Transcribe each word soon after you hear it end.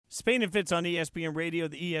Spain and Fitz on ESPN Radio,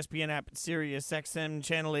 the ESPN app, and Sirius XM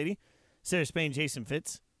Channel 80. Sarah Spain, Jason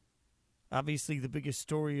Fitz. Obviously, the biggest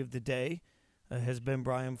story of the day has been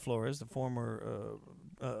Brian Flores, the former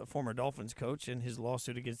Dolphins coach, and his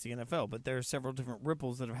lawsuit against the NFL. But there are several different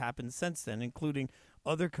ripples that have happened since then, including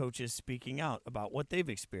other coaches speaking out about what they've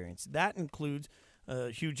experienced. That includes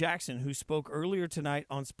Hugh Jackson, who spoke earlier tonight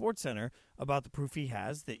on SportsCenter about the proof he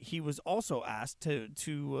has that he was also asked to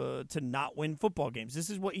not win football games. This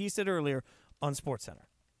is what he said earlier on SportsCenter.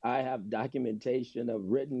 I have documentation of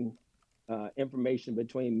written information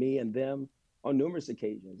between me and them on numerous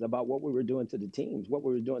occasions about what we were doing to the teams, what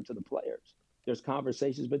we were doing to the players. There's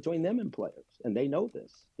conversations between them and players, and they know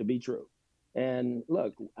this to be true. And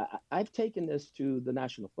look, I've taken this to the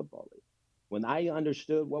National Football League. When I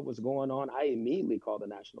understood what was going on, I immediately called the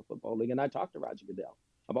National Football League, and I talked to Roger Goodell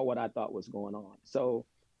about what I thought was going on. So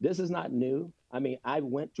this is not new. I mean, I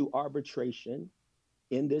went to arbitration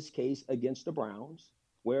in this case against the Browns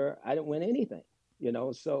where I didn't win anything,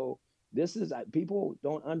 so this is, people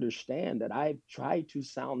don't understand that I tried to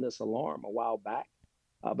sound this alarm a while back,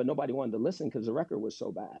 but nobody wanted to listen because the record was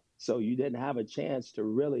so bad. So you didn't have a chance to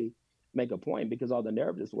really make a point because all the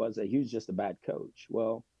narrative was that he was just a bad coach.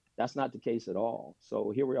 Well, that's not the case at all.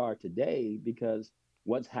 So here we are today because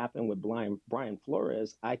what's happened with Brian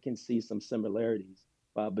Flores, I can see some similarities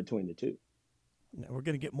between the two. We're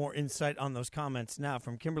going to get more insight on those comments now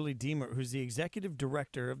from Kimberly Deemer, who's the executive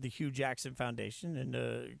director of the Hugh Jackson Foundation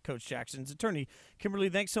and Coach Jackson's attorney. Kimberly,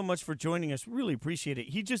 thanks so much for joining us. Really appreciate it.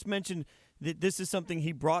 He just mentioned that this is something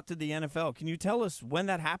he brought to the NFL. Can you tell us when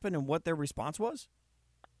that happened and what their response was?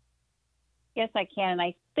 Yes, I can. And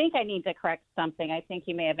I think I need to correct something. I think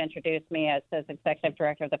he may have introduced me as his executive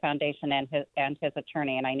director of the foundation and his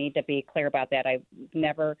attorney, and I need to be clear about that. I've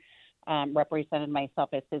never represented myself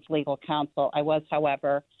as his legal counsel. I was,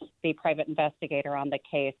 however, the private investigator on the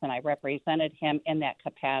case, and I represented him in that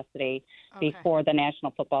capacity before the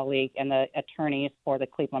National Football League and the attorneys for the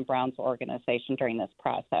Cleveland Browns organization during this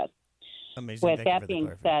process. Amazing. With that being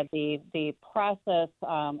said, the process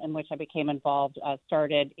in which I became involved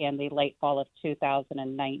started in the late fall of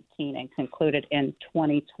 2019 and concluded in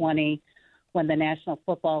 2020 when the National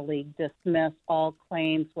Football League dismissed all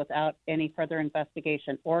claims without any further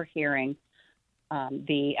investigation or hearing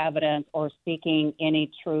the evidence or seeking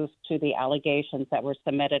any truth to the allegations that were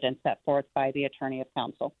submitted and set forth by the attorney of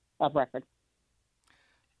counsel of record.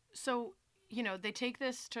 So, they take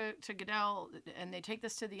this to Goodell and they take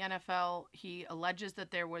this to the NFL. He alleges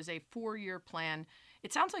that there was a 4-year plan.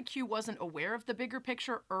 It sounds like Hugh wasn't aware of the bigger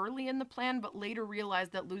picture early in the plan, but later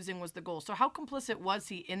realized that losing was the goal. So how complicit was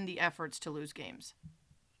he in the efforts to lose games?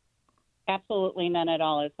 Absolutely none at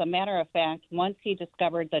all. As a matter of fact, once he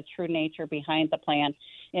discovered the true nature behind the plan,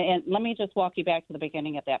 and let me just walk you back to the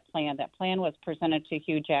beginning of that plan. That plan was presented to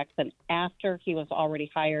Hugh Jackson after he was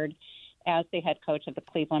already hired as the head coach of the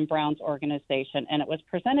Cleveland Browns organization, and it was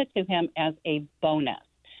presented to him as a bonus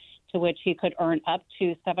to which he could earn up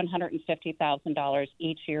to $750,000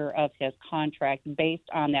 each year of his contract based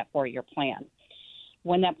on that 4-year plan.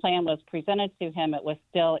 When that plan was presented to him, it was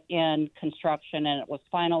still in construction, and it was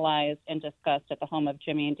finalized and discussed at the home of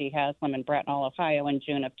Jimmy and Dee Haslam in Bracknell, Ohio in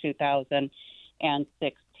June of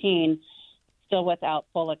 2016, still without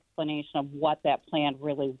full explanation of what that plan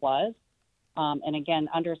really was. And again,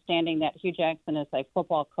 understanding that Hugh Jackson is a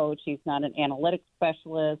football coach, he's not an analytics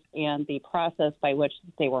specialist, and the process by which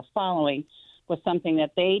they were following was something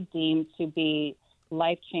that they deemed to be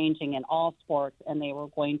life-changing in all sports, and they were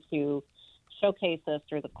going to showcase this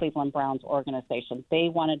through the Cleveland Browns organization. They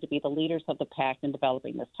wanted to be the leaders of the pack in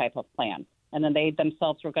developing this type of plan, and then they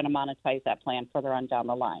themselves were going to monetize that plan further on down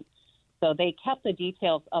the line. So they kept the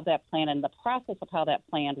details of that plan and the process of how that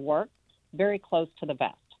plan worked very close to the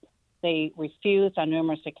vest. They refused on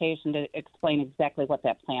numerous occasions to explain exactly what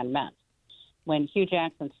that plan meant. When Hugh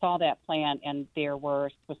Jackson saw that plan and there were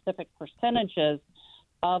specific percentages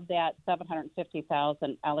of that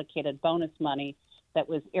 $750,000 allocated bonus money that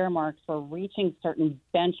was earmarked for reaching certain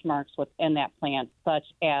benchmarks within that plan,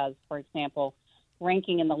 such as, for example,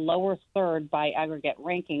 ranking in the lower third by aggregate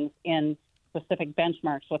rankings in specific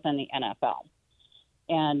benchmarks within the NFL.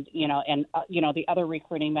 And the other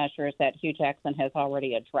recruiting measures that Hugh Jackson has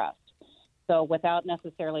already addressed. So without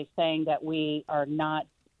necessarily saying that we are not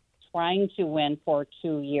trying to win for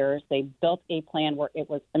 2 years, they built a plan where it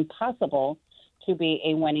was impossible to be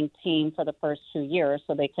a winning team for the first 2 years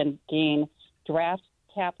so they can gain draft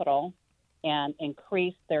capital and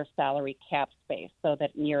increase their salary cap space so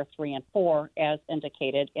that in year 3 and 4, as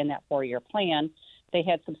indicated in that 4-year plan, they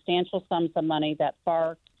had substantial sums of money that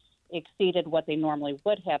far exceeded what they normally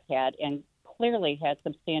would have had and clearly had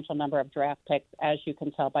substantial number of draft picks, as you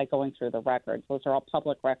can tell by going through the records. Those are all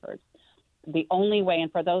public records. The only way,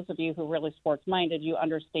 and for those of you who are really sports-minded, you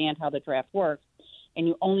understand how the draft works, and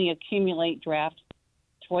you only accumulate draft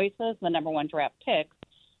choices, the number one draft picks,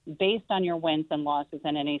 based on your wins and losses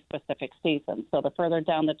in any specific season. So the further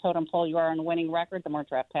down the totem pole you are on a winning record, the more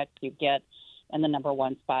draft picks you get in the number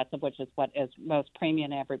one spots, of which is what is most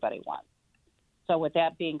premium everybody wants. So with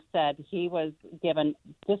that being said, he was given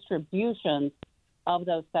distributions of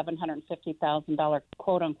those $750,000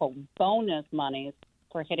 quote-unquote bonus monies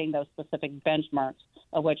for hitting those specific benchmarks,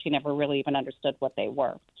 of which he never really even understood what they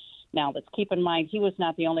were. Now, let's keep in mind, he was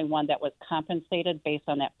not the only one that was compensated based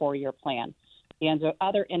on that four-year plan. The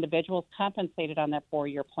other individuals compensated on that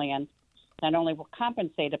four-year plan not only were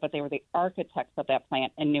compensated, but they were the architects of that plan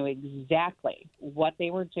and knew exactly what they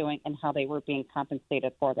were doing and how they were being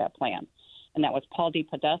compensated for that plan. And that was Paul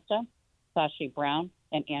DePodesta, Sashi Brown,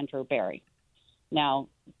 and Andrew Berry. Now,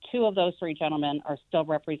 two of those three gentlemen are still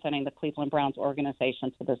representing the Cleveland Browns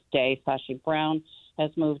organization to this day. Sashi Brown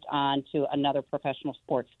has moved on to another professional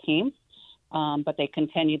sports team, but they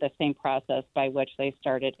continue the same process by which they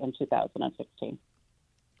started in 2016.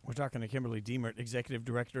 We're talking to Kimberly Diemert, Executive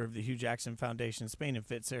Director of the Hugh Jackson Foundation. Spain and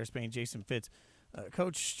Fitz, Sarah Spain, Jason Fitz.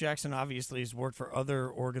 Coach Jackson obviously has worked for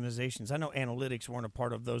other organizations. I know analytics weren't a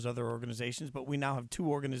part of those other organizations, but we now have two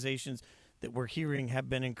organizations that we're hearing have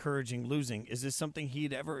been encouraging losing. Is this something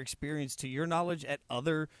he'd ever experienced, to your knowledge, at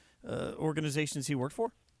other organizations he worked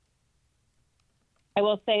for? I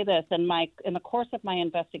will say this, in the course of my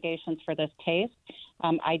investigations for this case,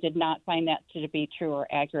 I did not find that to be true or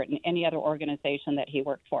accurate in any other organization that he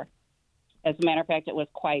worked for. As a matter of fact, it was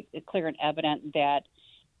quite clear and evident that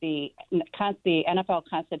the NFL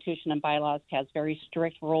Constitution and bylaws has very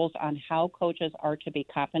strict rules on how coaches are to be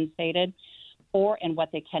compensated for and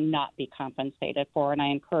what they cannot be compensated for. And I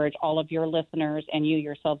encourage all of your listeners and you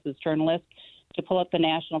yourselves as journalists to pull up the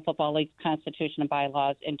National Football League's Constitution and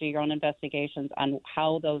bylaws and do your own investigations on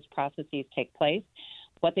how those processes take place,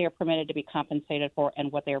 what they are permitted to be compensated for,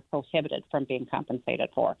 and what they are prohibited from being compensated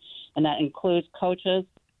for. And that includes coaches,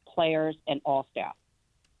 players, and all staff.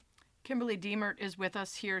 Kimberly Diemert is with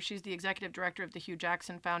us here. She's the executive director of the Hugh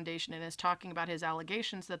Jackson Foundation and is talking about his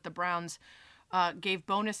allegations that the Browns gave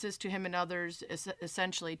bonuses to him and others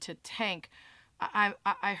essentially to tank. I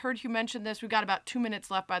heard Hugh mention this. We've got about 2 minutes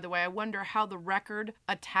left, by the way. I wonder how the record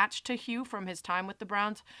attached to Hugh from his time with the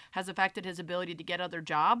Browns has affected his ability to get other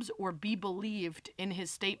jobs or be believed in his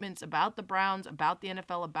statements about the Browns, about the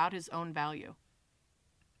NFL, about his own value.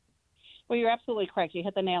 Well, you're absolutely correct. You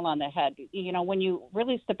hit the nail on the head. You know, when you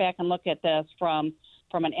really step back and look at this from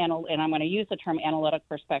an and I'm going to use the term analytic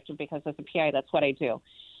perspective because as a PI, that's what I do.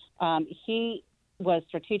 He was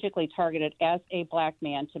strategically targeted as a black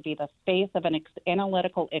man to be the face of an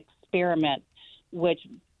analytical experiment, which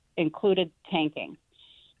included tanking.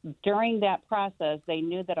 During that process, they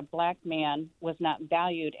knew that a black man was not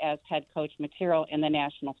valued as head coach material in the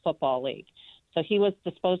National Football League. So he was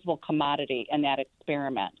disposable commodity in that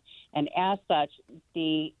experiment. And as such,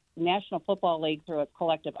 the National Football League, through its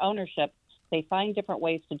collective ownership, they find different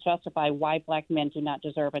ways to justify why black men do not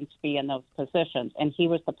deserve to be in those positions. And he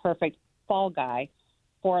was the perfect fall guy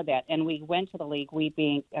for that. And we went to the league, we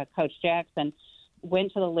being Coach Jackson,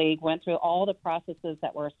 went to the league, went through all the processes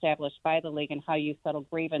that were established by the league and how you settle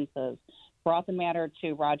grievances, brought the matter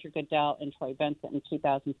to Roger Goodell and Troy Vincent in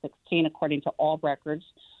 2016, according to all records,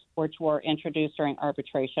 which were introduced during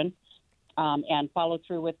arbitration, and followed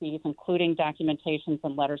through with these, including documentations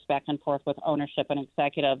and letters back and forth with ownership and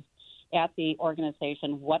executives at the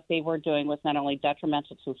organization. What they were doing was not only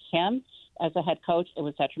detrimental to him as a head coach, it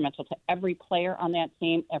was detrimental to every player on that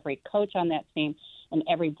team, every coach on that team, and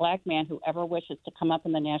every black man who ever wishes to come up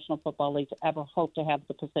in the National Football League to ever hope to have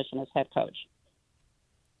the position as head coach.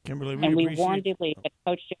 Kimberly, we warned the league,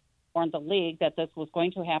 Coach warned the league that this was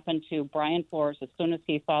going to happen to Brian Flores as soon as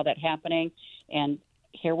he saw that happening, and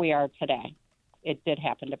here we are today. It did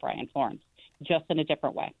happen to Brian Flores, just in a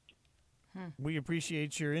different way. We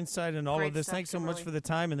appreciate your insight and all Great of this. stuff, Thanks so much Kimberly. for the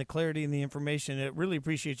time and the clarity and the information. I really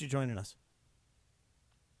appreciate you joining us.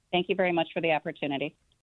 Thank you very much for the opportunity.